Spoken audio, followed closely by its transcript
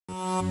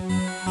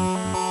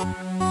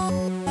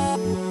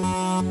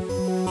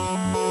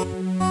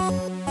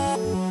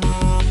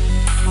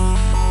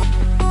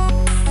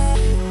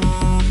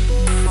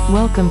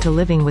Welcome to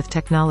Living with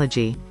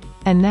Technology.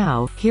 And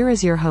now, here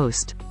is your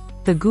host,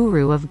 the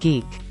guru of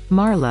geek,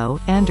 Marlo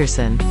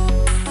Anderson.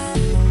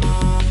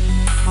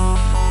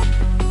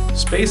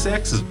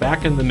 SpaceX is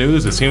back in the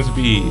news. It seems to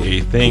be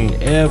a thing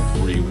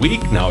every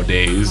week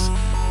nowadays.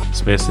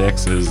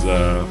 SpaceX is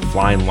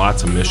flying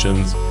lots of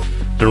missions.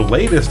 Their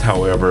latest,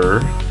 however,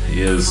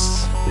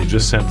 is they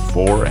just sent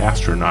 4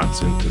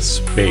 astronauts into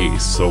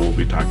space. So we'll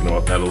be talking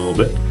about that a little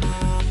bit.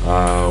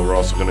 We're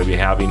also going to be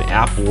having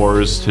App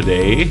Wars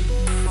today.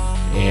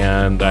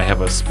 And I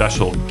have a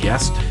special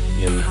guest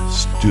in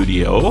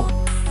studio,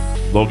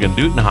 Logan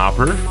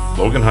Dutenhofer.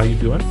 Logan, how you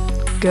doing?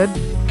 Good.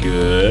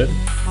 Good.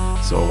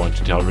 So why don't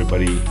you tell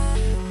everybody,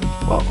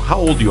 well, how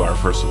old you are,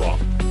 first of all?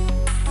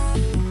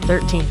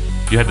 13.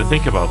 You had to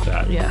think about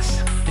that.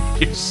 Yes.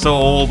 You're so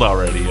old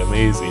already.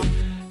 Amazing.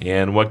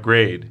 And what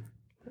grade?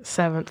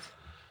 7th.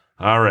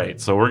 All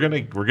right. So we're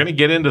gonna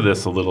get into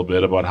this a little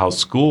bit about how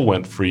school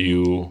went for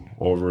you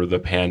over the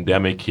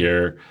pandemic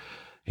here.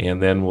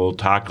 And then we'll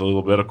talk a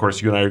little bit. Of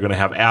course, you and I are going to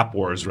have App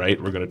Wars,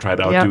 right? We're going to try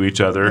to outdo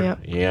each other. Yep.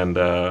 And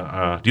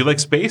do you like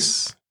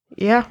space?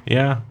 Yeah.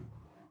 Yeah.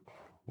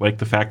 Like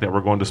the fact that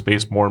we're going to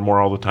space more and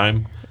more all the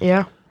time?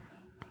 Yeah.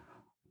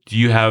 Do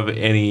you have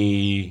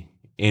any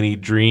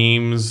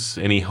dreams,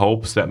 any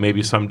hopes that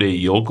maybe someday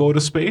you'll go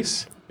to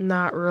space?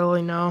 Not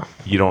really, no.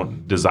 You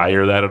don't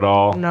desire that at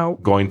all? No.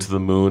 Going to the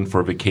moon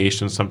for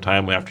vacation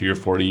sometime after you're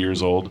 40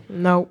 years old?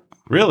 No.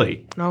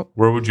 Really? No.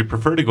 Where would you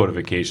prefer to go to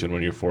vacation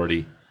when you're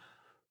 40?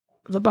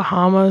 The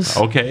Bahamas.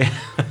 Okay.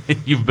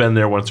 You've been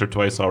there once or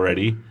twice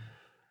already.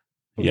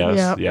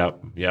 Yes.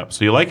 Yep.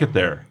 So you like it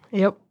there?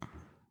 Yep.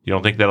 You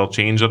don't think that'll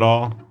change at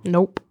all?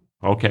 Nope.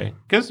 Okay.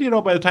 Because,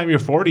 by the time you're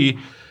 40,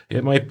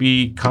 it might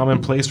be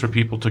commonplace for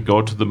people to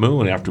go to the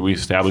moon after we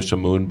establish a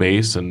moon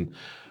base. And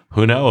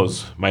who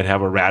knows, might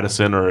have a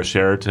Radisson or a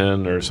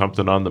Sheraton or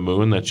something on the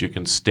moon that you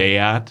can stay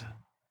at.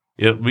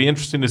 It'll be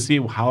interesting to see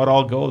how it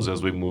all goes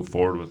as we move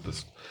forward with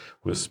this.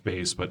 With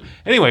space. But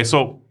anyway,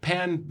 so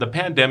the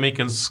pandemic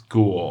and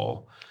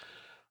school.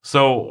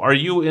 So are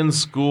you in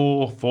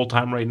school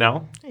full-time right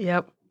now?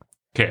 Yep.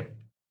 Okay.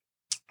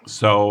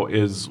 So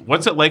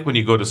what's it like when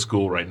you go to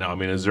school right now? I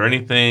mean, is there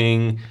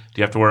anything, do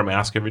you have to wear a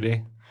mask every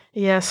day?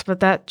 Yes, but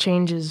that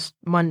changes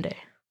Monday.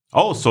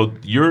 Oh, so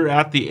you're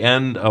at the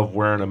end of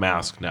wearing a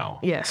mask now?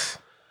 Yes.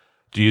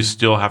 Do you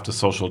still have to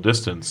social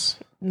distance?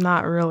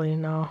 Not really,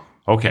 no.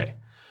 Okay.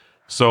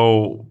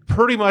 So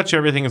pretty much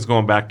everything is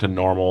going back to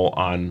normal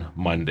on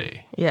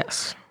Monday.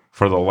 Yes.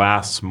 For the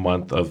last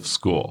month of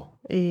school.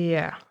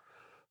 Yeah.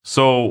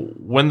 So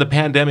when the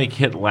pandemic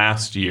hit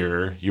last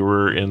year, you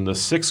were in the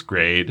 6th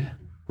grade,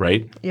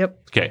 right? Yep.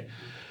 Okay.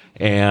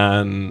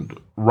 And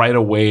right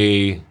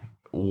away,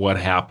 what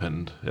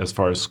happened as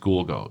far as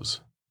school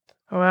goes?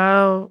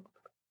 Well,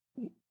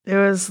 it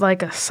was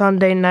like a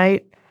Sunday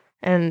night,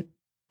 and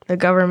the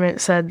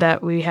government said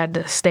that we had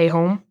to stay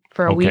home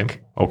for a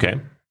week. Okay.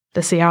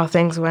 To see how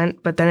things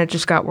went, but then it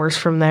just got worse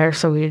from there,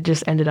 so we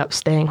just ended up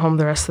staying home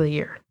the rest of the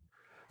year.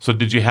 So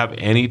did you have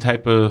any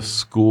type of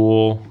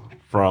school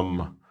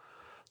from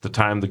the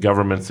time the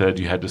government said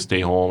you had to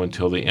stay home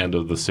until the end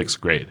of the 6th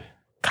grade?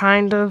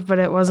 Kind of, but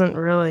it wasn't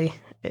really,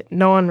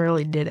 no one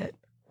really did it.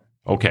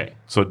 Okay,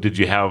 so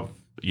you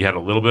had a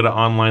little bit of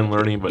online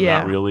learning, but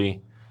not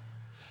really?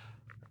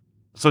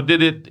 So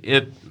did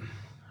it,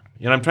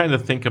 I'm trying to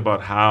think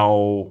about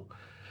how,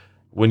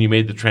 when you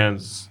made the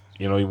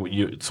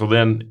so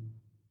then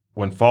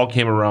when fall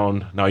came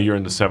around, now you're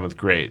in the 7th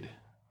grade.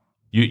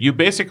 You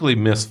basically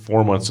missed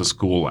 4 months of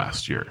school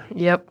last year.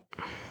 Yep.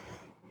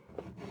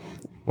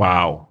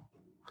 Wow.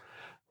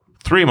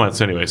 3 months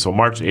anyway. So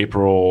March,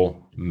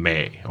 April,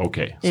 May.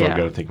 Okay. So I've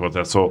got to think about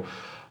that. So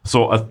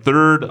a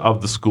third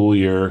of the school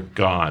year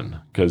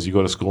gone because you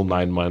go to school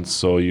 9 months.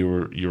 So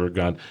you were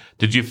gone.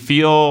 Do you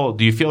feel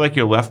like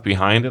you're left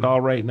behind at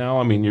all right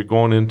now? I mean, you're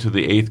going into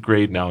the 8th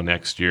grade now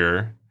next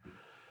year.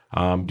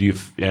 And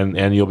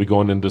you'll be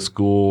going into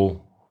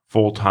school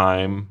full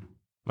time.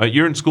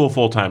 You're in school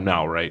full time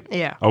now, right?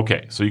 Yeah.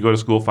 Okay, so you go to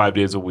school 5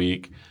 days a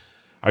week.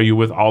 Are you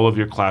with all of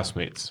your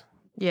classmates?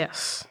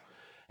 Yes.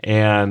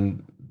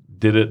 And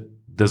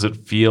does it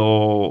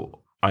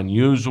feel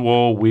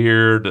unusual,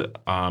 weird?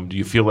 Do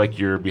you feel like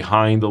you're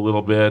behind a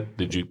little bit?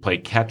 Did you play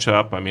catch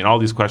up? I mean, all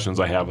these questions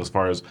I have as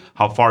far as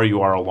how far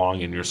you are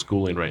along in your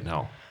schooling right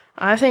now.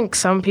 I think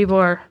some people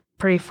are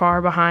pretty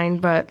far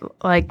behind, but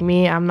like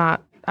me, I'm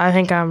not. I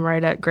think I'm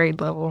right at grade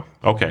level.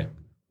 Okay.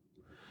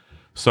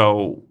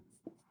 So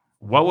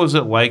what was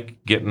it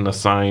like getting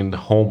assigned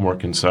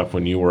homework and stuff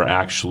when you were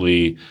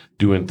actually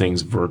doing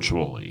things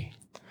virtually?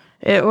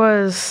 It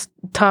was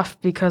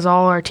tough because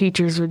all our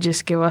teachers would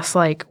just give us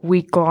like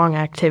week-long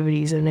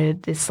activities, and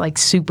it's like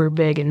super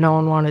big and no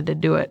one wanted to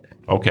do it.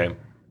 Okay.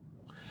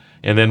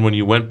 And then when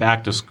you went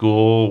back to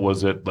school,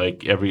 was it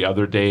like every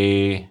other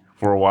day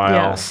for a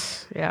while?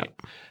 Yes. Yeah.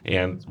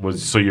 And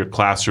so your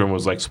classroom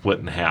was like split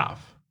in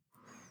half?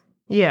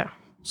 Yeah.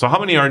 So how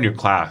many are in your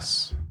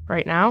class?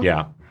 Right now?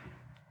 Yeah.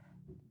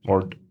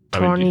 Or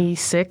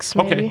 26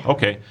 maybe.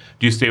 Okay.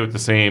 Do you stay with the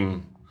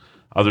same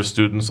other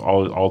students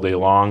all day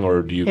long,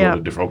 or do you go Yeah.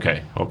 to different?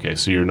 Okay.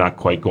 So you're not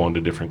quite going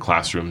to different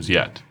classrooms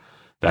yet.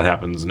 That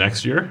happens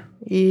next year?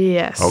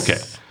 Yes. Okay.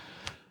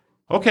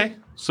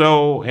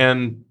 So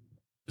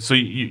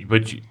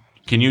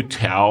can you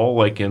tell,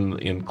 like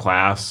in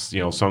class,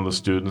 some of the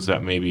students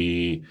that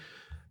maybe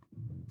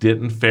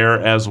didn't fare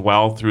as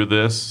well through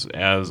this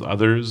as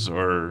others,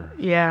 or?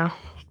 Yeah.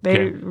 They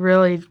Okay.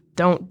 really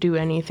don't do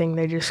anything.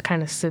 They just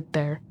kind of sit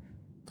there.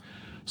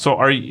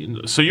 So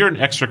you're in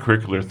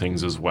extracurricular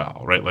things as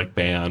well, right? Like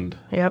band.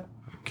 Yep.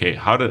 Okay.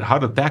 How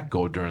did that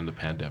go during the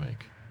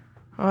pandemic?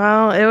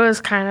 Well, it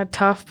was kind of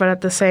tough, but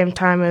at the same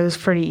time, it was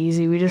pretty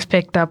easy. We just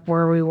picked up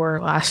where we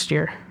were last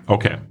year.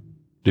 Okay.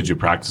 Did you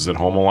practice at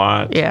home a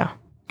lot? Yeah.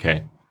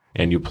 Okay.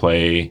 And you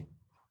play?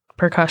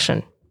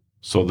 Percussion.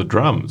 So the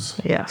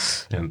drums.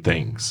 Yes. And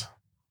things.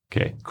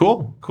 Okay.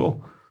 Cool.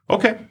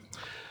 Okay.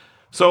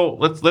 So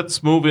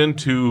let's move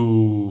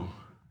into.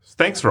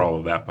 Thanks for all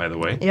of that, by the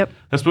way. Yep.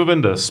 Let's move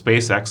into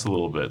SpaceX a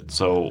little bit.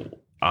 So,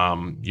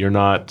 you're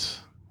not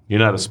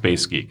a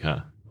space geek,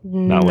 huh?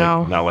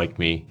 Not like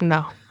me.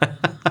 No.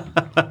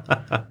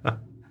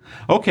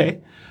 Okay.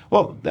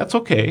 Well, that's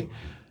okay.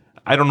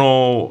 I don't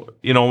know,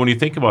 when you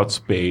think about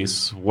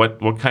space, what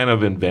kind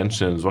of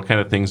inventions, what kind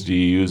of things do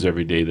you use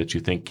every day that you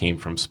think came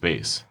from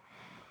space?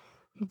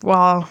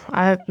 Well,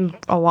 I have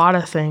a lot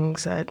of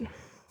things that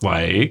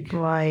Like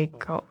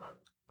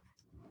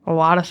a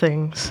lot of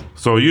things.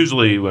 So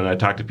usually when I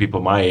talk to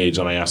people my age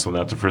and I ask them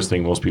that, the first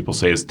thing most people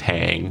say is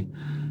Tang.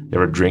 You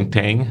ever drink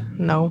Tang?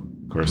 No.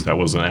 Of course, that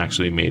wasn't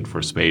actually made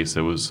for space.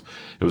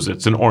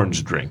 It's an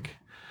orange drink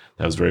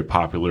that was very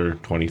popular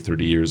 20,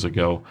 30 years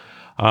ago.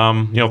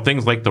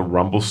 Things like the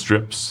rumble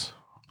strips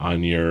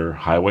on your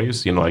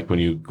highways, like when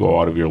you go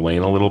out of your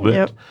lane a little bit.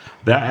 Yep.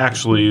 That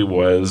actually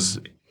was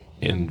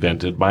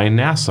invented by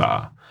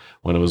NASA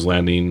when it was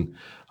landing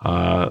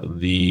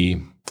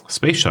the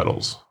space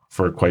shuttles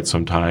for quite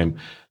some time.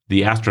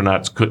 The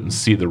astronauts couldn't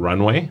see the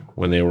runway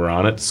when they were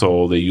on it,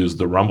 so they used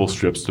the rumble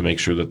strips to make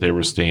sure that they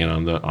were staying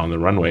on the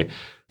runway.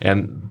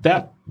 And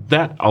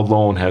that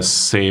alone has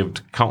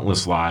saved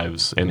countless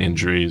lives and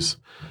injuries,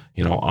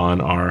 on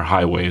our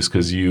highways,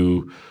 because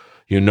you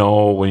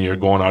when you're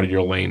going out of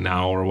your lane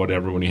now or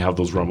whatever, when you have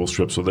those rumble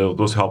strips. So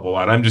those help a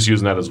lot. I'm just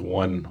using that as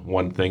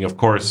one thing. Of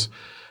course,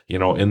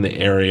 in the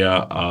area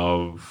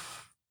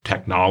of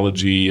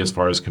technology, as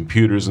far as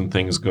computers and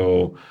things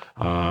go,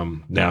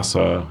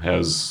 NASA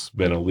has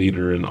been a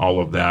leader in all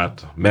of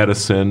that.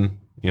 Medicine,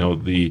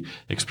 the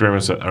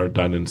experiments that are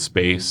done in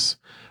space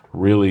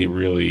really,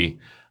 really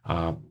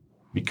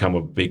become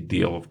a big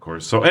deal, of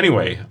course. So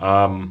anyway,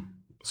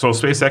 so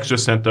SpaceX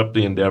just sent up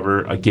the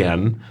Endeavour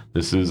again.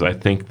 This is, I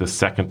think, the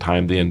second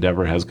time the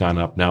Endeavour has gone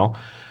up now.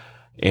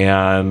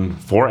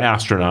 And 4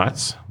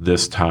 astronauts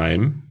this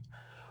time,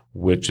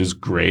 which is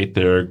great.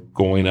 They're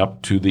going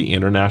up to the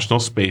International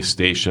Space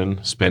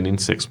Station, spending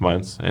 6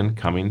 months, and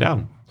coming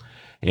down.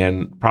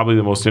 And probably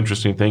the most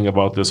interesting thing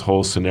about this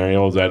whole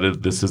scenario is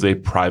that this is a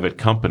private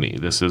company.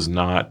 This is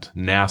not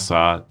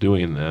NASA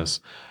doing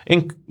this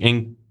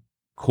in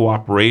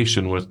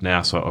cooperation with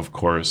NASA, of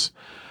course,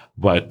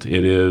 but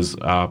it is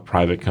a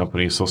private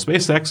company. So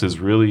SpaceX is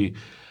really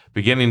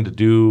beginning to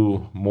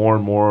do more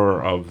and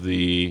more of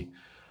the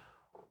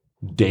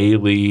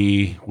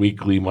daily,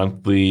 weekly,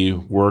 monthly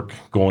work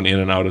going in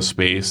and out of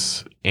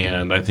space.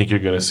 And I think you're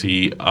going to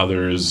see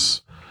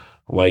others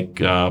like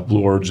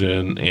Blue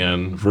Origin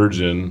and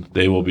Virgin.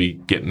 They will be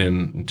getting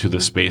into the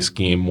space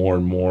game more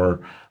and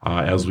more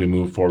as we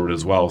move forward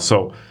as well.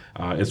 So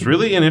it's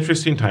really an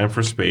interesting time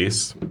for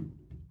space.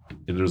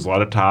 There's a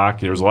lot of talk.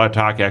 There was a lot of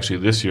talk actually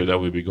this year that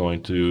we'd be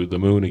going to the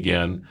moon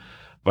again,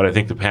 but I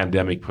think the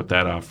pandemic put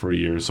that off for a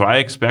year. So I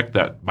expect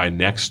that by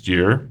next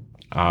year,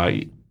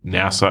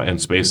 NASA and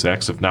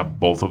SpaceX, if not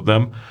both of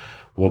them,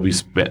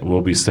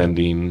 will be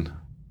sending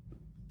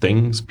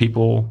things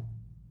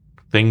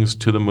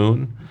to the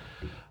moon.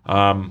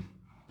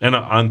 And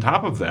on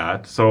top of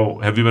that, so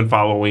have you been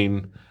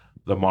following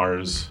the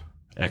Mars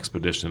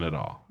expedition at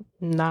all?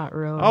 Not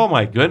really. Oh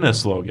my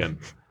goodness, Logan.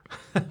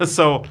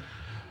 So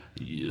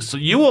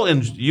you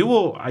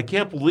will. I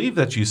can't believe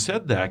that you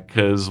said that,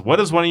 because what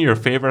is one of your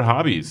favorite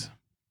hobbies?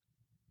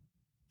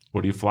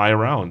 What do you fly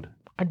around?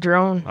 A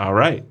drone. All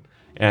right.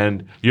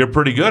 And you're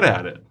pretty good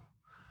at it.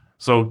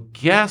 So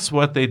guess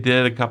what they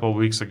did a couple of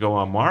weeks ago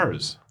on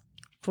Mars?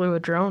 Flew a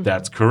drone.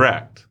 That's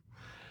correct.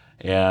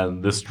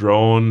 And this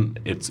drone,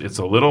 it's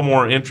a little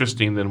more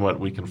interesting than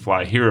what we can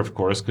fly here, of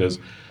course, because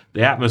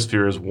the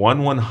atmosphere is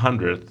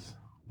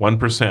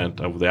 1%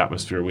 of the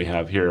atmosphere we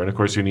have here. And of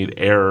course, you need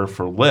air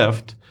for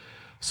lift.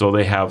 So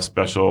they have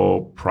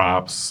special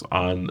props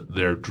on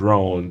their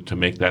drone to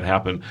make that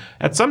happen.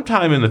 At some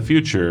time in the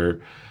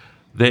future,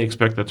 they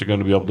expect that they're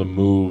going to be able to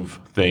move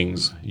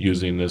things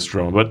using this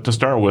drone. But to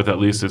start with, at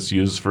least it's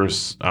used for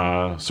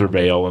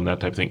surveil and that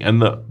type of thing.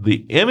 And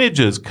the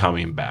images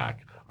coming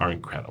back are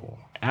incredible.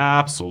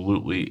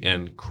 Absolutely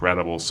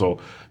incredible. So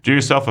do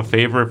yourself a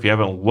favor, if you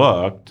haven't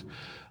looked,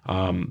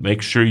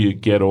 make sure you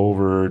get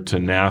over to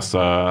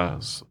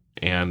NASA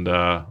and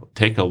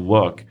take a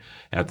look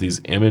at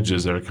these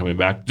images that are coming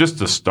back. Just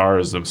the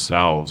stars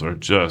themselves are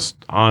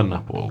just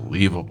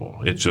unbelievable.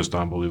 It's just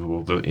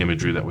unbelievable, the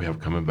imagery that we have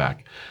coming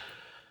back.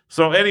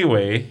 So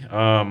anyway,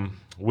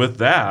 with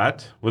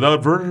that,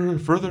 without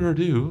further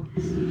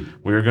ado,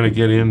 we're going to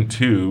get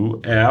into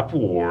App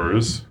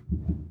Wars.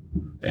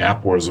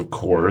 App Wars, of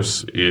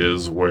course,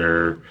 is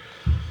where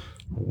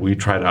we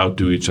try to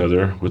outdo each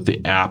other with the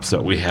apps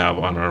that we have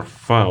on our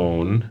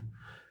phone.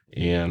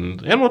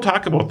 And we'll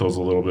talk about those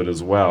a little bit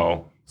as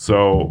well.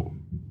 So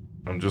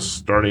I'm just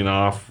starting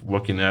off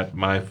looking at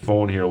my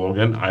phone here,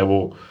 Logan. I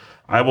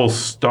will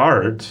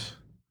start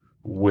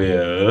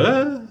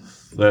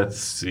with, let's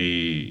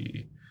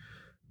see.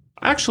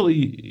 Actually,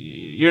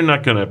 you're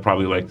not going to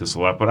probably like this a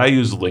lot, but I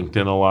use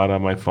LinkedIn a lot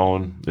on my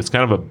phone. It's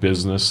kind of a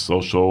business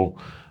social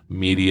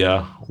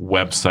media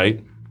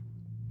website.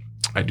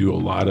 I do a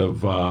lot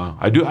of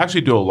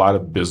do a lot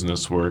of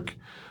business work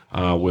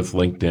with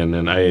LinkedIn,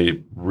 and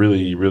I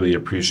really, really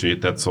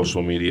appreciate that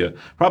social media,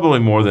 probably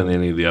more than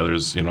any of the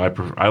others. You know,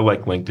 I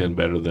like LinkedIn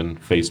better than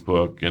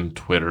Facebook and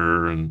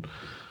Twitter and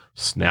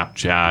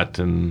Snapchat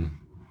and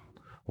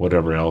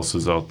whatever else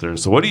is out there.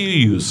 So what do you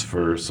use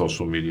for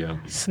social media?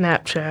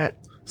 Snapchat.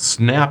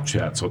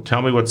 Snapchat. So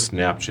tell me what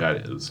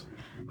Snapchat is.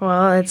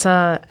 Well, it's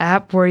a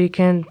app where you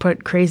can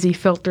put crazy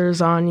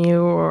filters on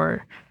you,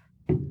 or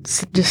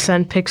just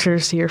send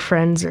pictures to your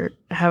friends, or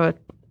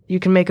you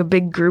can make a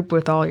big group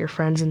with all your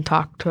friends and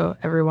talk to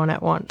everyone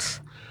at once.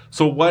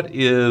 So what do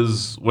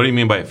you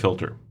mean by a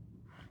filter?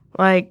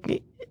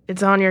 Like,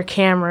 it's on your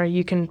camera,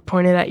 you can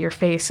point it at your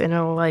face and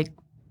it'll like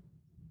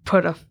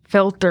put a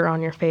filter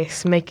on your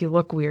face, make you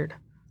look weird.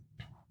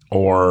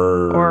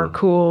 Or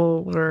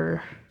cool,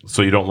 or...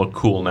 So you don't look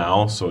cool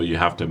now, so you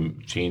have to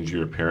change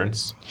your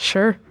appearance?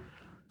 Sure.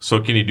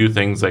 So can you do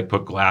things like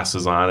put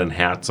glasses on and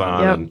hats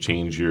on and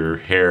change your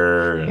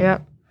hair?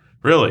 Yep.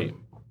 Really?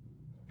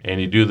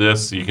 And you do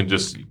this, you can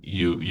just,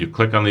 you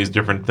click on these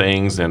different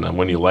things, and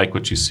when you like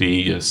what you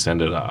see, you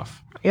send it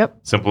off. Yep.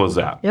 Simple as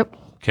that. Yep.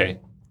 Okay.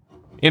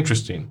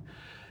 Interesting.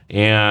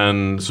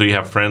 And so you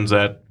have friends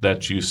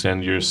that you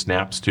send your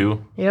snaps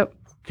to? Yep.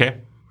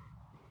 Okay.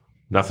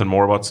 Nothing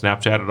more about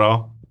Snapchat at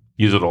all?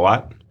 Use it a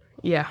lot?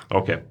 Yeah.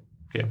 Okay,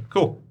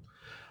 cool.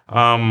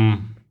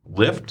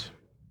 Lyft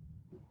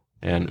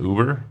and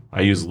Uber.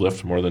 I use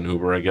Lyft more than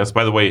Uber, I guess.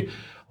 By the way,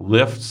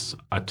 Lyft's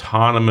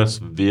autonomous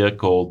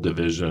vehicle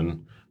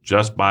division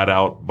just bought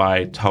out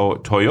by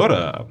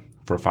Toyota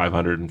for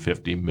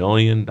 $550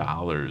 million.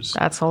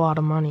 That's a lot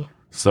of money.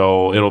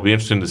 So it'll be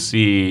interesting to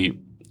see.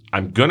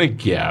 I'm going to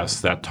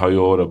guess that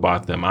Toyota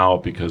bought them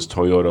out because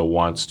Toyota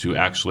wants to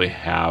actually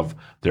have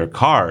their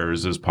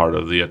cars as part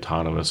of the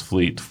autonomous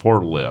fleet for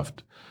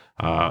Lyft.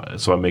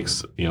 So it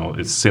makes,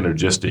 it's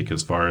synergistic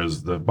as far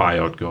as the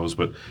buyout goes.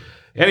 But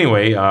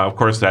anyway, of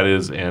course, that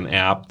is an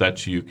app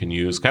that you can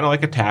use, kind of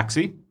like a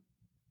taxi.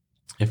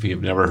 If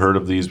you've never heard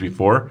of these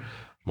before,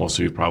 most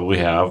of you probably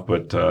have,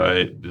 but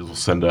it'll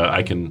send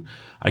I can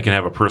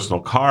have a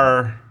personal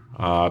car,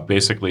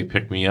 basically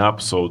pick me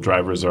up. So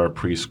drivers are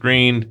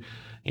pre-screened,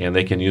 and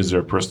they can use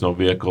their personal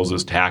vehicles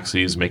as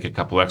taxis, make a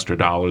couple extra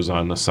dollars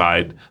on the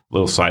side,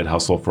 little side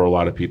hustle for a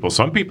lot of people.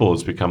 Some people,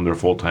 it's become their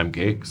full-time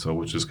gig,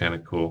 which is kind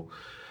of cool.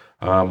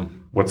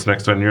 What's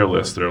next on your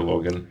list there,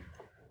 Logan?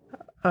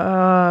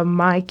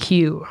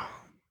 MyQ.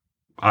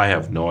 I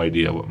have no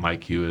idea what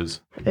MyQ is.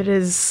 It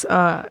is,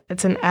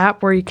 it's an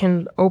app where you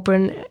can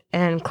open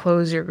and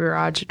close your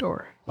garage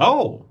door.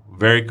 Oh,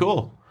 very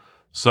cool.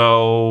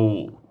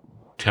 So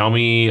tell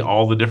me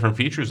all the different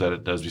features that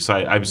it does.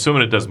 I'm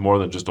assuming it does more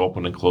than just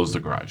open and close the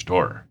garage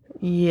door.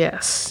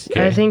 Yes.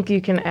 Okay. I think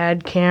you can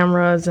add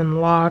cameras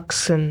and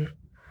locks and...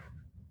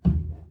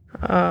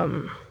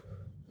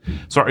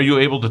 So are you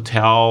able to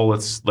tell,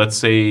 let's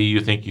say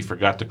you think you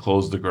forgot to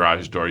close the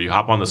garage door. You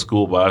hop on the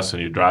school bus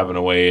and you're driving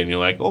away and you're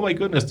like, oh my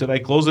goodness, did I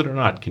close it or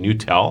not? Can you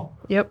tell?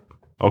 Yep.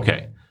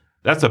 Okay.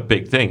 That's a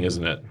big thing,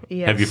 isn't it?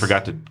 Yes. Have you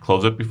forgot to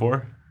close it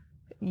before?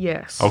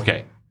 Yes.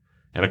 Okay.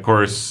 And of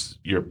course,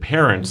 your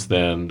parents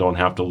then don't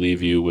have to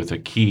leave you with a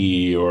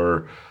key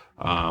or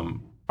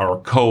a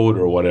code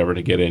or whatever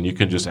to get in. You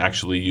can just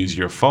actually use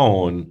your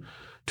phone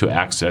to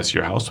access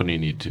your house when you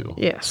need to.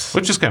 Yes.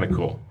 Which is kind of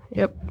cool.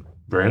 Yep.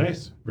 Very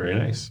nice. Very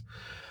nice.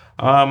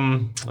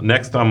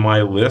 Next on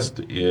my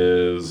list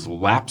is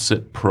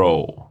Lapsit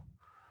Pro.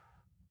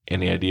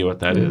 Any idea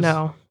what that is?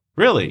 No.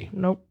 Really?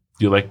 Nope.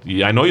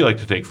 I know you like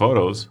to take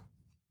photos.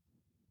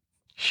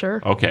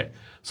 Sure. Okay.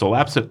 So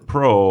Lapsit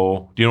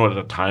Pro, do you know what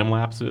a time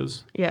lapse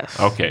is? Yes.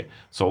 Okay.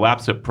 So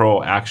Lapsit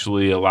Pro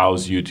actually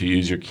allows you to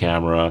use your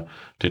camera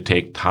to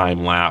take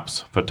time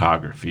lapse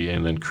photography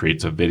and then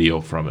creates a video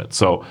from it.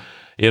 So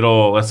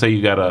let's say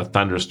you got a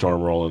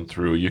thunderstorm rolling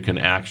through, you can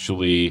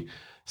actually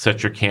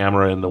set your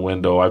camera in the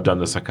window. I've done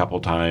this a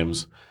couple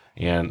times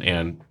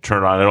and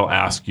turn on. It'll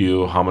ask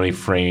you how many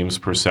frames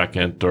per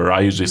second, or I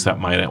usually set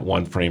mine at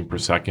 1 frame per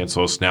second.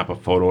 So snap a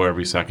photo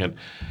every second.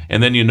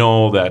 And then you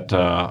know that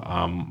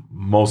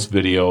most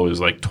video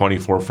is like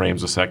 24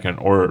 frames a second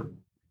or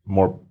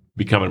more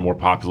becoming more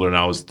popular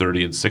now is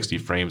 30 and 60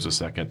 frames a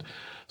second.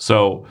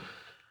 So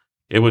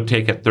it would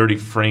take at 30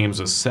 frames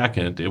a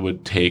second, it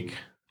would take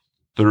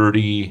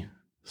 30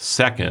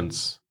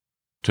 seconds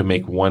to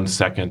make 1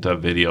 second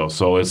of video.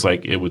 So it's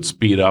like it would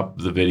speed up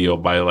the video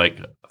by like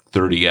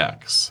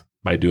 30x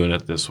by doing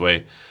it this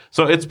way.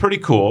 So it's pretty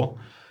cool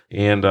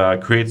and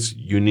creates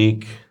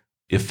unique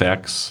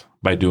effects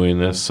by doing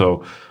this.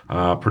 So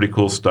pretty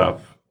cool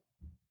stuff.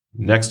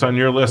 Next on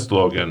your list,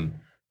 Logan.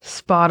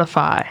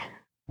 Spotify.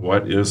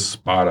 What is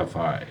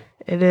Spotify?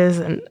 It is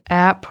an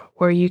app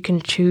where you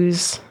can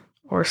choose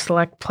or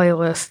select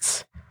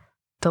playlists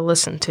to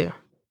listen to.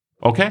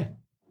 Okay.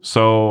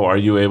 So are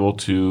you able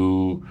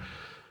to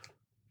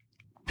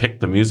pick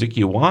the music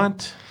you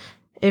want?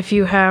 If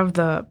you have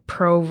the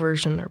pro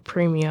version or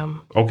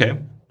premium. Okay.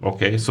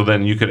 So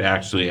then you could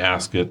actually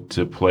ask it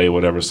to play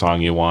whatever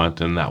song you want,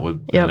 and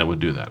and it would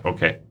do that.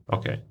 Okay.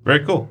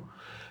 Very cool.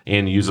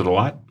 And you use it a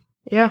lot?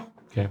 Yeah.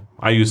 Okay.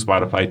 I use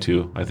Spotify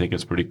too. I think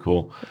it's pretty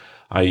cool.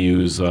 I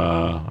use,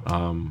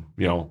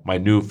 my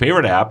new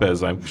favorite app,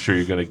 as I'm sure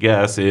you're going to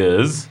guess,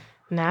 is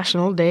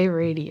National Day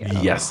Radio.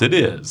 Yes, it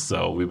is.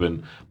 So we've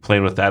been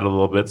playing with that a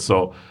little bit.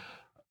 So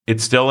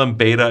it's still in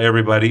beta,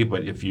 everybody.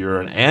 But if you're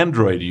an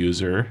Android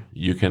user,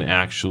 you can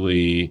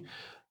actually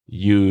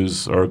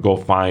use or go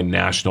find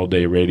National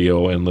Day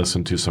Radio and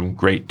listen to some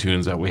great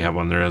tunes that we have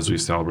on there as we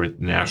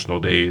celebrate national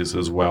days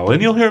as well. And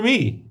you'll hear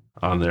me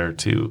on there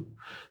too,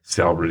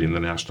 celebrating the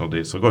national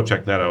day. So go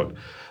check that out.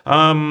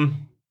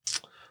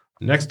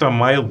 Next on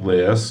my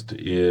list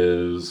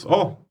is,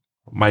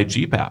 my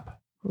Jeep app.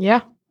 Yeah.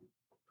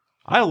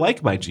 I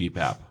like my Jeep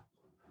app.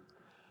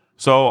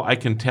 So I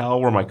can tell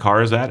where my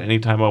car is at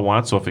anytime I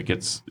want. So if it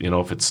gets,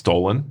 if it's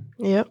stolen.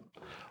 Yep.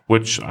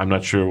 Which I'm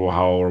not sure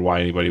how or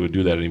why anybody would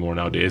do that anymore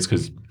nowadays,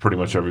 because pretty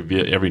much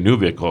every new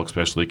vehicle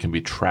especially can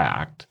be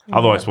tracked. Mm-hmm.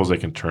 Although I suppose they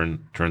can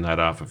turn that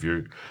off if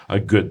you're a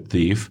good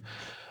thief.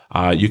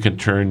 You can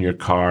turn your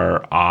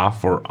car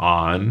off or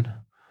on.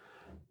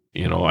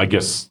 I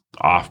guess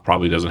off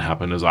probably doesn't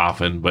happen as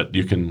often, but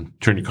you can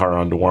turn your car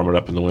on to warm it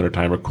up in the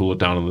wintertime or cool it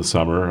down in the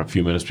summer a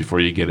few minutes before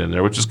you get in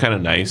there, which is kind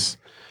of nice.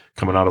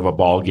 Coming out of a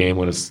ball game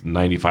when it's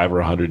 95 or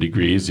 100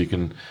 degrees, you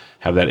can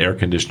have that air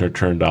conditioner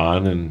turned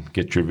on and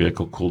get your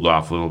vehicle cooled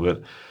off a little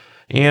bit.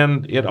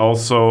 And it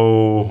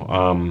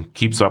also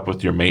keeps up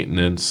with your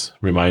maintenance,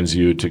 reminds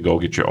you to go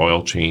get your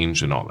oil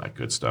change and all that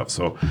good stuff.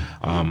 So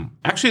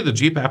actually the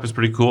Jeep app is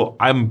pretty cool.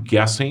 I'm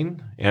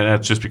guessing, and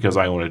that's just because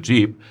I own a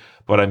Jeep,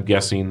 but I'm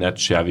guessing that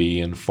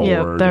Chevy and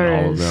Ford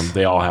and all of them,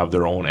 they all have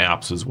their own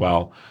apps as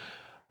well.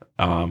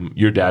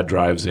 Your dad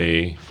drives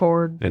a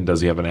Ford. And does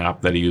he have an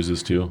app that he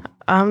uses too?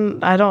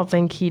 I don't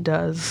think he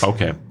does.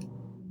 Okay.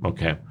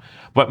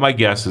 But my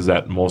guess is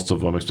that most of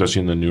them,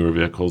 especially in the newer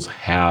vehicles,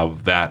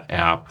 have that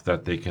app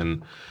that they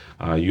can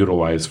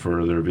utilize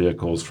for their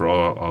vehicles for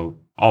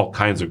all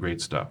kinds of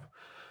great stuff.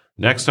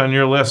 Next on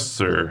your list,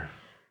 sir.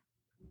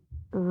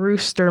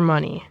 Rooster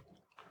Money.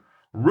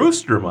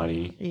 Rooster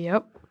Money?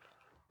 Yep.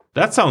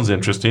 That sounds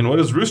interesting.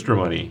 What is Rooster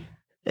Money?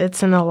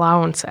 It's an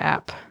allowance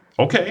app.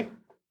 Okay.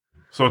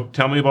 So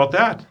tell me about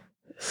that.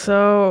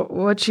 So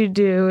what you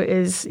do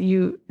is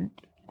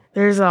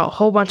there's a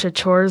whole bunch of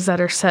chores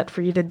that are set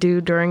for you to do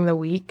during the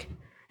week.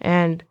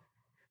 And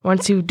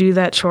once you do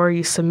that chore,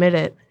 you submit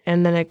it.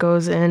 And then it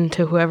goes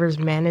into whoever's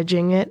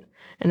managing it.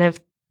 And if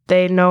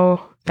they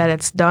know that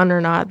it's done or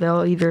not,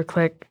 they'll either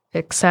click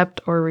accept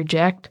or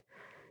reject.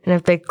 And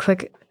if they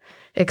click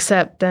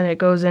accept, then it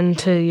goes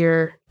into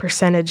your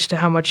percentage to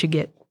how much you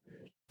get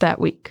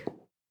that week.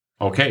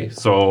 Okay,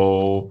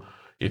 so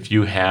if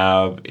you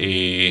have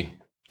a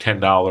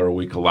 $10 a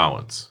week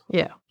allowance.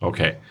 Yeah.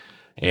 Okay.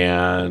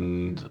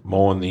 And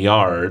mowing the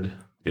yard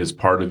is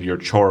part of your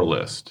chore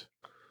list.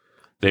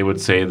 They would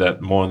say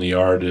that mowing the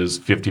yard is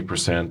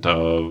 50%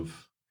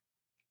 of...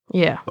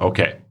 Yeah.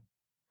 Okay.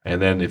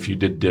 And then if you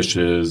did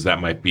dishes,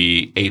 that might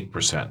be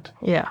 8%.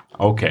 Yeah.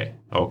 Okay.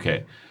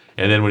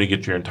 And then when you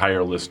get your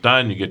entire list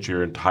done, you get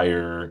your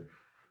entire...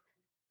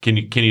 Can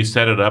you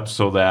set it up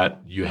so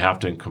that you have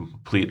to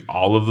complete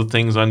all of the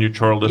things on your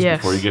chore list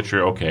before you get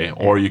your... Okay.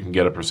 Or you can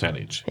get a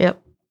percentage.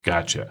 Yep.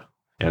 Gotcha.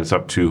 And it's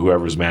up to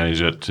whoever's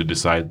managed it to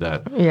decide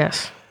that.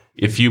 Yes.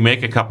 If you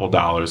make a couple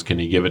dollars, can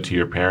you give it to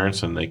your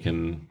parents and they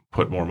can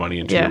put more money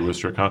into your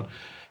Rooster account?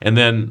 And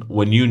then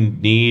when you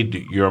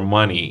need your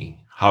money,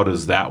 how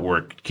does that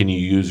work? Can you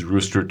use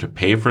Rooster to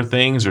pay for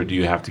things, or do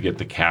you have to get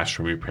the cash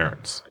from your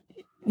parents?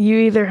 You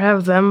either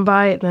have them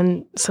buy it,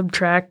 then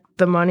subtract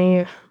the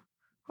money,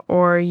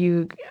 or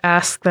you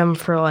ask them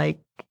for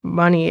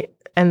money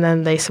and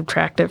then they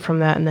subtract it from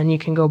that, and then you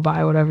can go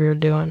buy whatever you're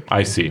doing.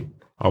 I see.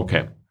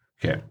 Okay.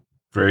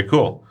 Very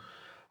cool.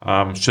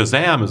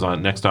 Shazam is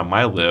next on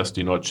my list.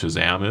 Do you know what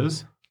Shazam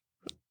is?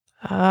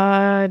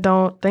 I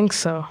don't think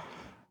so.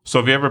 So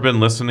have you ever been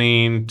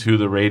listening to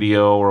the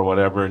radio or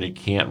whatever and you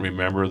can't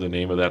remember the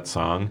name of that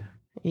song?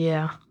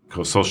 Yeah.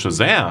 So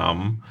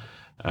Shazam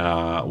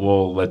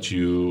will let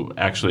you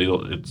actually,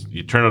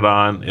 you turn it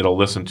on, it'll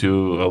listen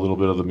to a little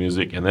bit of the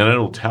music, and then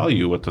it'll tell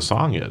you what the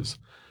song is.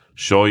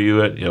 show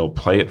you it. It'll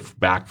play it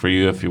back for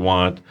you if you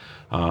want.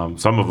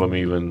 Some of them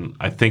even,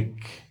 I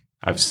think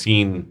I've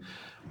seen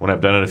when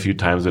I've done it a few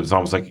times, it's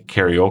almost like a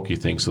karaoke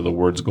thing. So the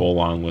words go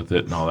along with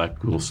it and all that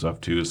cool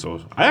stuff too.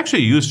 So I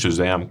actually use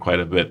Shazam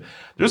quite a bit.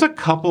 There's a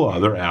couple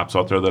other apps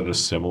out there that are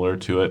similar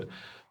to it.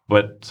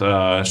 But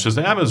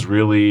Shazam is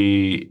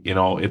really,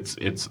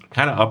 it's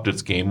kind of upped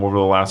its game over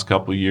the last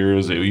couple of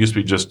years. It used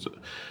to be just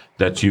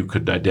that you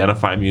could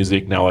identify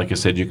music. Now, like I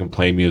said, you can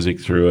play music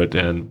through it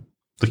and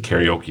the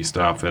karaoke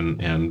stuff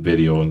and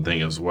video and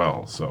thing as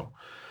well. So,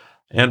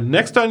 and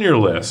next on your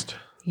list,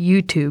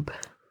 YouTube.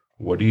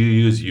 What do you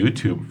use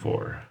YouTube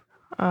for?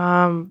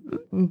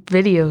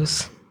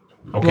 Videos.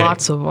 Okay.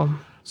 Lots of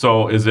them.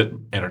 So is it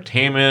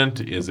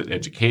entertainment? Is it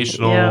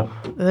educational? Yeah,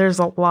 there's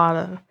a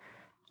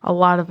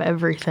lot of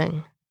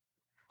everything.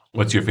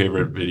 What's your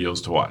favorite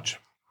videos to watch?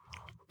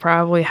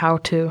 Probably how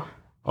to.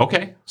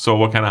 Okay. So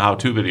what kind of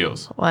how-to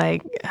videos?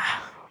 Like,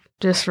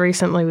 just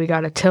recently we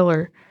got a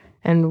tiller,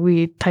 and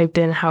we typed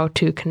in how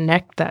to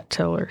connect that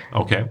tiller.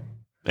 Okay.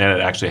 And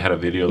it actually had a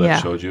video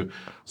that showed you.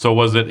 So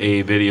was it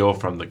a video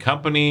from the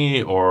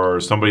company or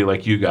somebody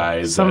like you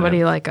guys?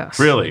 Somebody like us.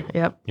 Really?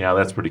 Yep. Yeah,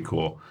 that's pretty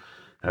cool.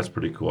 That's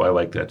pretty cool. I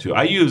like that too.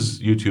 I use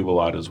YouTube a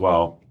lot as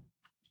well,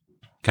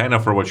 kind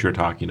of for what you're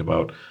talking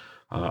about.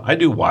 I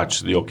do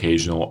watch the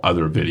occasional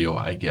other video,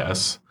 I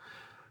guess,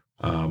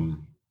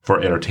 for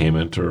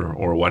entertainment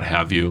or what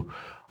have you.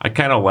 I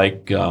kind of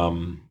like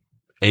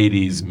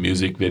 80s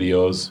music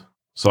videos.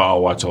 So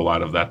I'll watch a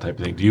lot of that type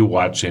of thing. Do you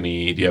have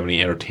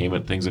any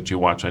entertainment things that you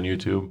watch on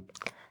YouTube?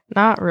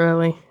 Not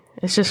really.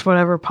 It's just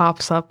whatever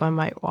pops up I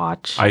might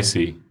watch. I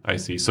see.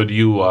 So do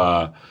you,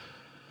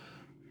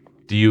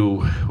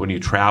 when you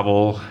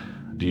travel,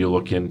 do you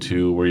look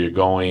into where you're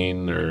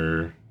going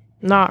or?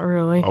 Not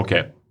really.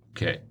 Okay.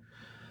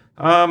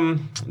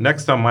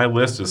 Next on my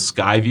list is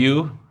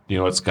Skyview. Do you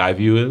know what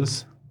Skyview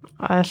is?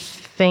 I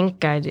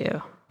think I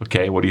do.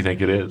 Okay. What do you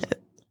think it is?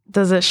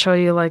 Does it show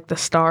you like the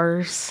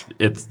stars?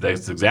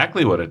 That's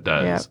exactly what it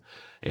does. Yep.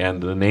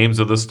 And the names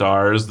of the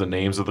stars, the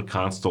names of the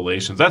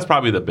constellations. That's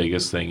probably the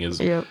biggest thing is,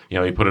 yep.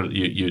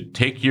 You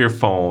take your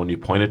phone, you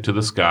point it to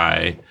the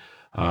sky,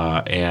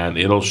 and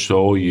it'll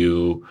show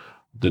you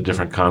the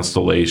different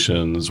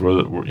constellations where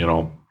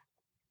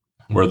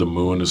the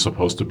moon is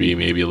supposed to be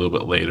maybe a little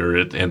bit later.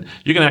 And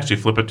you can actually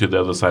flip it to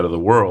the other side of the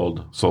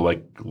world. So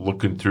like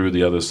looking through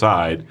the other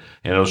side,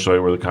 and it'll show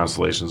you where the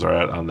constellations are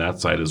at on that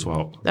side as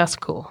well. That's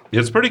cool.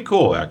 It's pretty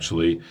cool,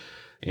 actually.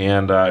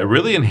 And it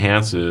really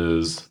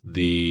enhances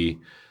if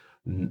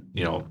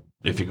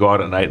you go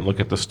out at night and look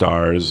at the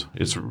stars,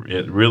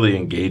 it really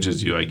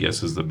engages you, I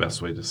guess is the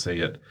best way to say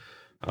it.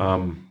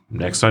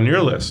 Next on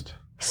your list.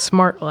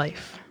 Smart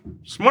Life.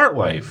 Smart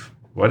Life.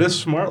 What is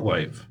Smart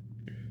Life?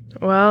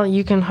 Well,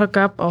 you can hook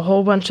up a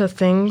whole bunch of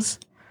things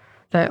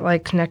that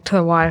like connect to the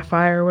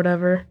Wi-Fi or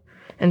whatever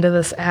into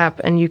this app,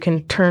 and you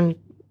can turn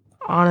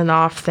on and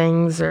off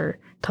things or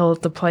tell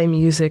it to play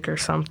music or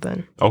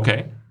something.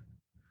 Okay.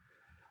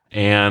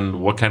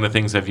 And what kind of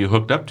things have you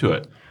hooked up to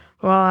it?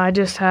 Well, I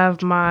just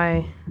have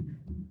my,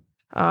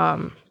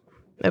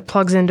 it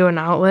plugs into an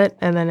outlet,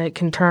 and then it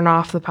can turn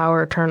off the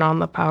power, turn on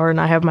the power, and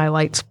I have my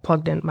lights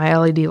plugged in, my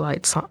LED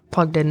lights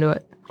plugged into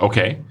it.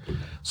 Okay.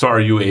 So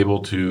are you able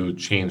to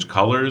change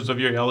colors of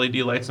your LED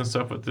lights and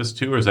stuff with this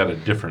too, or is that a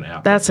different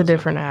app? That's a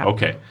different app.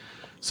 Okay.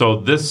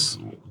 So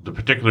the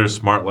particular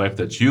Smart Life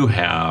that you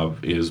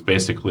have is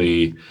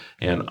basically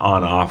an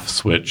on-off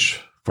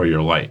switch for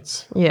your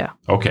lights. Yeah.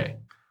 Okay.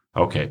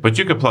 But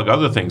you could plug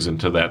other things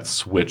into that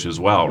switch as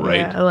well,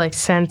 right? Yeah, like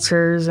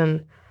sensors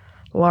and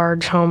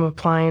large home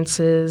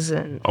appliances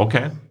and.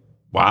 Okay.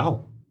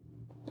 Wow.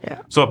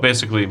 Yeah. So it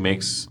basically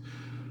makes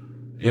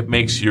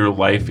your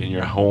life in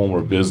your home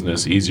or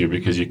business easier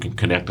because you can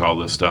connect all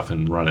this stuff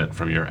and run it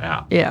from your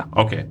app. Yeah.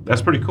 Okay.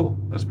 That's pretty cool.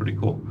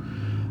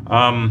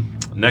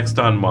 Next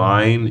on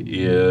mine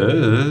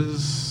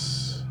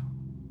is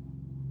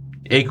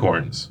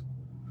Acorns.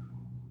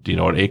 Do you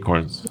know what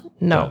Acorns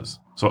does?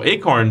 So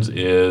Acorns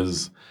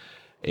is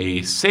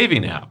a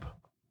saving app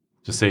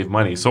to save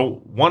money.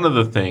 So one of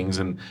the things,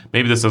 and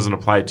maybe this doesn't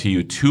apply to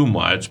you too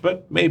much,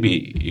 but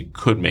maybe it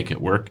could make it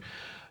work,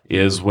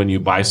 is when you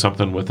buy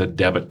something with a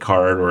debit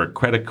card or a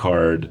credit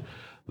card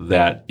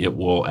that it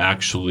will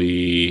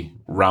actually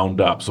round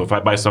up. So if I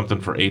buy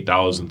something for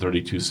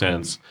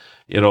 $8.32,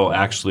 it'll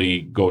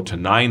actually go to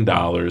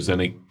 $9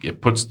 and it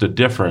puts the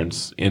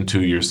difference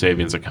into your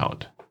savings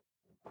account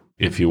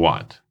if you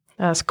want.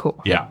 That's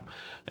cool. Yeah.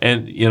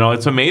 And,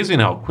 it's amazing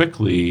how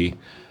quickly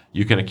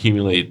you can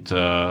accumulate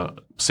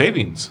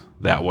savings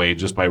that way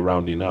just by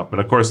rounding up.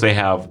 And, of course, they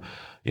have,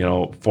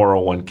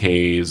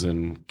 401ks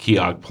and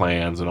Keogh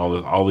plans and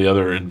all the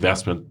other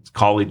investment,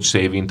 college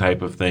saving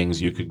type of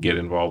things you could get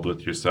involved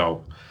with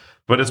yourself.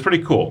 But it's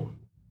pretty cool.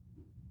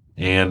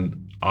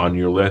 And on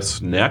your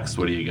list next,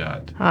 what do you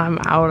got? I'm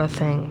out of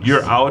things.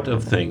 You're out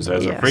of things. I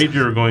was afraid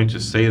you were going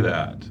to say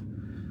that.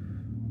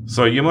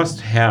 So you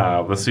must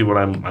have, let's see what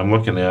I'm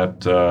looking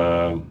at,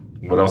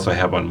 what else I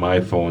have on my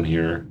phone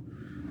here.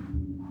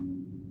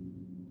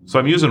 So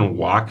I'm using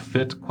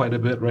WalkFit quite a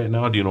bit right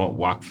now. Do you know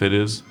what WalkFit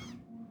is?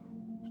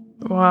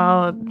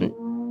 Well,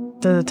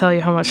 does it tell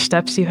you how much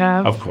steps you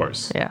have? Of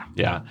course. Yeah.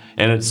 Yeah.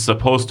 And it's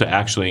supposed to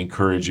actually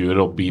encourage you.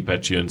 It'll beep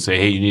at you and say,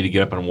 hey, you need to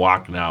get up and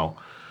walk now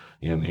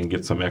and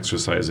get some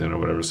exercise in or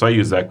whatever. So I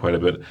use that quite a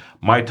bit.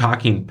 My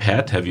Talking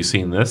Pet, have you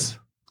seen this?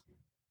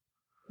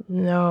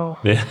 No.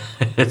 Yeah,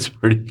 it's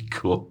pretty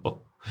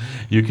cool.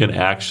 You can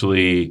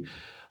actually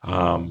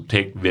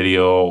take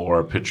video or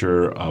a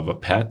picture of a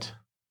pet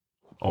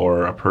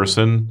or a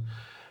person,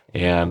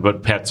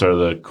 but pets are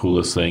the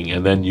coolest thing.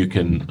 And then you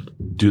can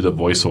do the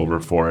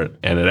voiceover for it,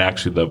 and it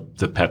actually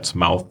the pet's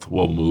mouth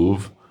will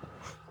move.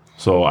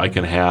 So I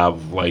can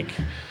have like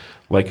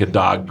a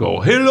dog go,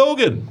 "Hey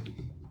Logan,"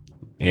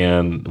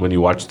 and when you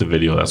watch the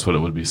video, that's what it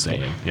would be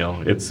saying.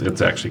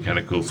 It's actually kind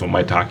of cool. So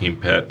My Talking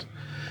Pet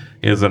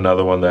is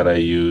another one that I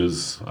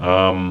use.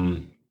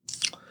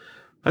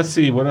 Let's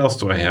see, what else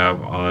do I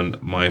have on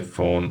my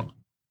phone?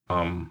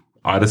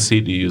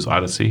 Odyssey. Do you use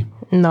Odyssey?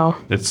 No.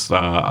 It's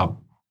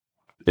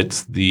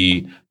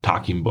the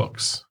talking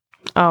books.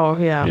 Oh,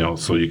 yeah.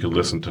 So you can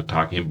listen to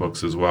talking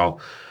books as well.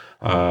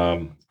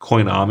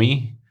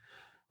 Coinami,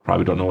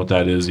 probably don't know what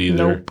that is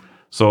either. Nope.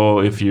 So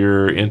if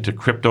you're into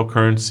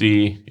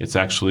cryptocurrency, it's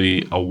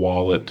actually a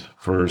wallet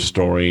for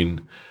storing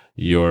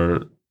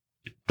your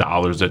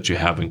dollars that you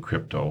have in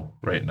crypto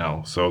right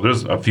now. So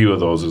there's a few of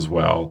those as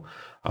well.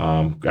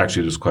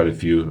 Actually, there's quite a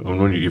few.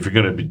 And if you're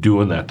going to be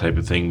doing that type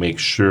of thing, make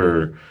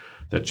sure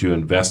that you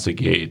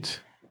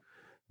investigate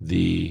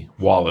the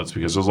wallets,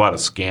 because there's a lot of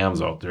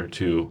scams out there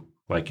too,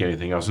 like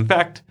anything else. In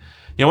fact,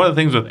 one of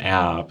the things with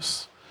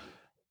apps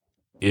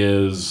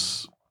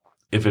is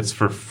if it's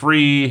for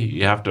free,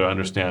 you have to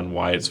understand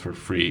why it's for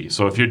free.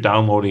 So if you're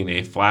downloading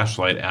a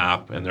flashlight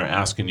app and they're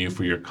asking you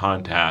for your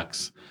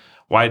contacts,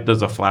 why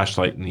does a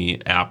flashlight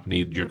app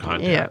need your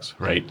contacts,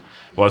 right?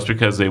 Well, it's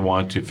because they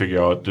want to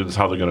figure out this is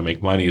how they're going to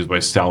make money is by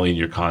selling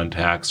your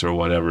contacts or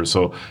whatever.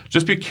 So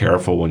just be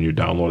careful when you're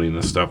downloading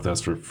the stuff that's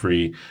for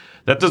free.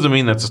 That doesn't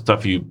mean that the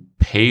stuff you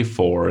pay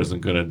for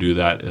isn't going to do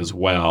that as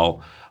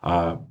well.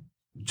 I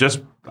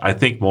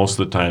think most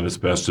of the time it's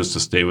best just to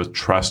stay with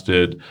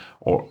trusted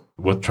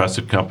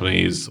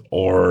companies,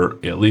 or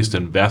at least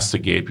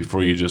investigate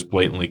before you just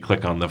blatantly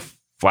click on the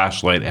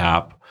flashlight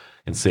app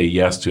and say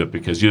yes to it,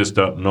 because you just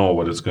don't know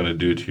what it's going to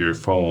do to your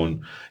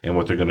phone and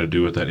what they're going to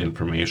do with that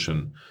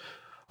information.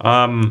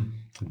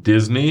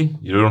 Disney,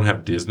 you don't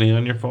have Disney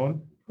on your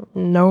phone?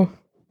 No.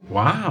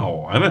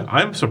 Wow,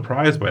 I'm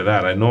surprised by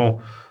that. I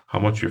know how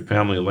much your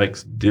family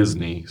likes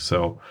Disney,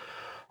 so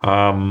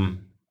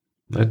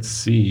let's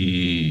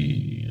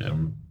see.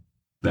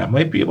 That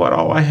might be about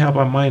all I have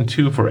on mine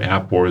too for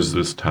App Wars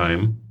this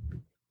time.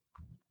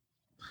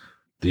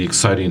 The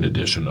exciting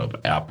edition of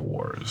App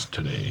Wars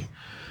today.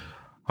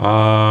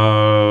 Not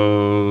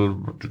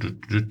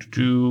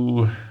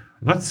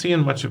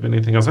seeing much of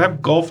anything else. I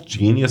have Golf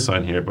Genius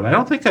on here, but I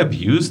don't think I've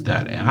used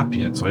that app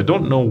yet, so I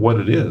don't know what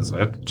it is. I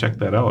have to check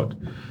that out.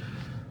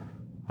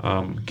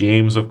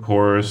 Games, of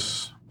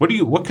course.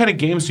 What kind of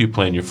games do you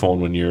play on your phone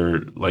when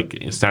you're like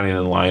standing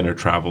in line or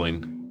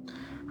traveling?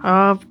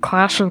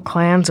 Clash of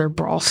Clans or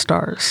Brawl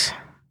Stars.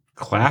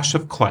 Clash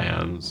of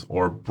Clans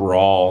or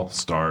Brawl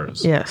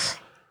Stars. Yes.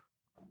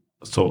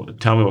 So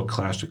tell me what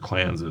Clash of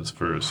Clans is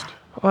first.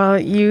 Well,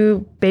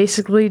 you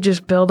basically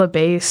just build a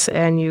base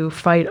and you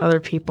fight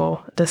other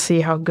people to see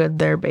how good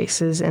their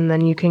base is, and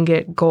then you can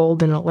get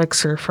gold and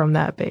elixir from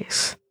that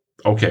base.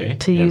 Okay.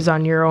 To use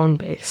on your own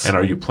base. And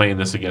are you playing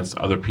this against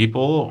other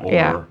people? Or?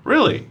 Yeah.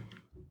 Really?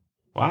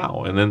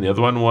 Wow. And then the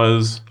other one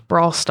was?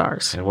 Brawl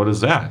Stars. And what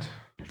is that?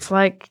 It's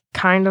like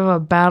kind of a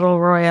battle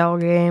royale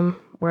game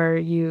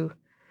where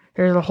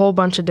there's a whole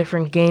bunch of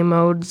different game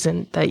modes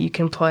that you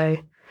can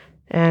play.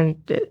 And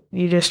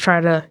you just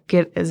try to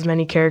get as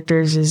many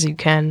characters as you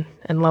can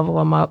and level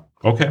them up.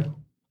 Okay.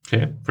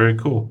 Very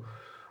cool.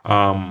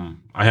 I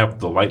have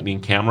the Lightning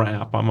Camera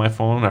app on my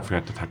phone. I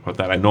forgot to talk about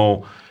that. I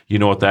know you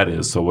know what that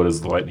is. So what is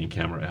the Lightning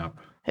Camera app?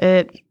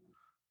 It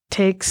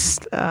takes,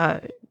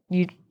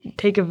 you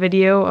take a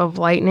video of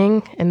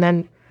lightning, and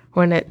then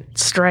when it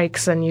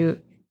strikes, then you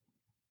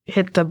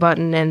hit the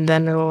button, and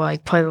then it'll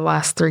like play the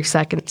last 3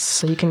 seconds,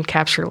 so you can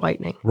capture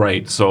lightning.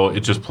 Right. So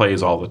it just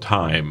plays all the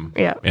time.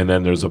 Yeah. And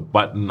then there's a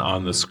button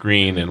on the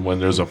screen, and when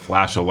there's a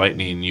flash of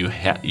lightning, you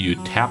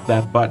tap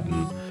that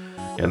button,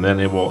 and then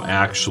it will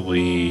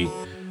actually,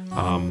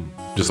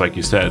 just like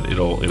you said,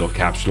 it'll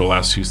capture the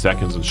last few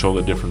seconds and show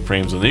the different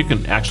frames, and then you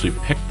can actually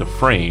pick the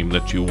frame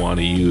that you want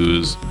to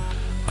use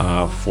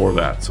for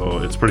that. So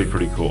it's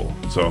pretty cool.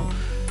 So,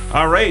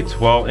 all right.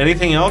 Well,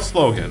 anything else,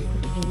 Logan?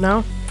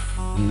 No.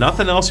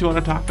 Nothing else you want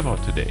to talk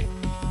about today?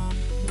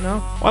 No.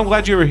 Well, I'm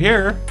glad you were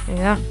here.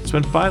 Yeah. It's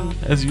been fun,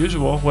 as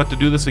usual. We'll have to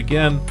do this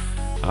again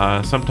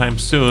sometime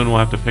soon. We'll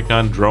have to pick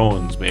on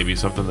drones, maybe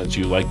something that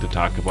you like to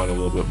talk about a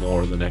little bit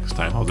more the next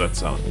time. How's that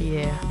sound?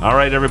 Yeah. All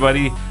right,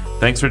 everybody.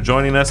 Thanks for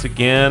joining us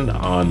again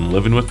on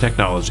Living with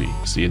Technology.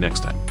 See you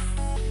next time.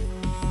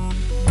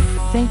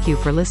 Thank you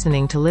for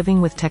listening to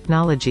Living with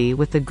Technology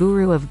with the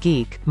Guru of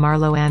Geek,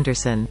 Marlo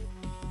Anderson.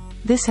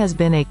 This has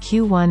been a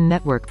Q1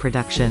 Network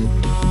production.